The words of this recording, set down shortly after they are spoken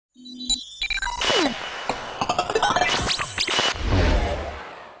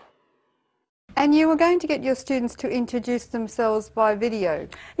And you were going to get your students to introduce themselves by video.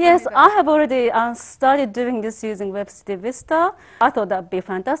 Yes, I have already started doing this using WebCity Vista. I thought that would be a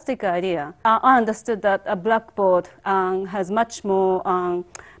fantastic idea. I understood that a Blackboard has much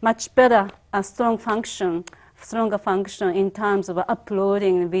better, stronger function in terms of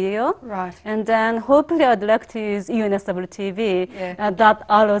uploading video. Right. And then hopefully I'd like to use UNSW TV that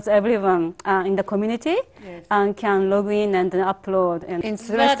allows everyone in the community and can log in and then upload. And in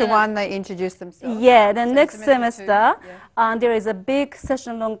semester 1 they introduce themselves? Yeah, the next semester two, there is a big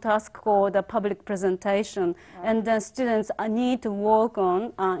session-long task called a public presentation. Right. And then students need to work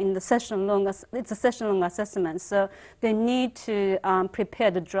on in the session-long, it's a session-long assessment. So they need to prepare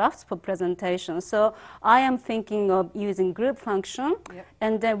the drafts for presentation. So I am thinking of using group function,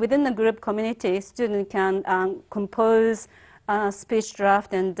 and then within the group community, students can compose a speech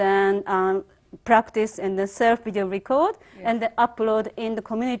draft and then practice and then self-video record and then upload in the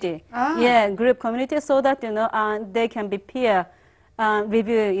community. Group community, so that they can be peer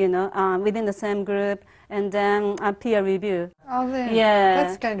review, within the same group, and then peer review. Oh,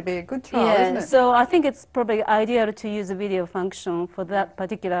 that's going to be a good trial, isn't it? So I think it's probably ideal to use a video function for that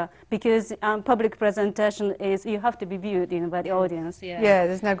particular, because public presentation is you have to be viewed by the audience.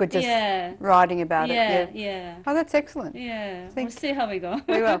 There's no good just writing about it. Yeah. Oh, that's excellent. We'll see how we go.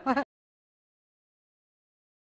 We will.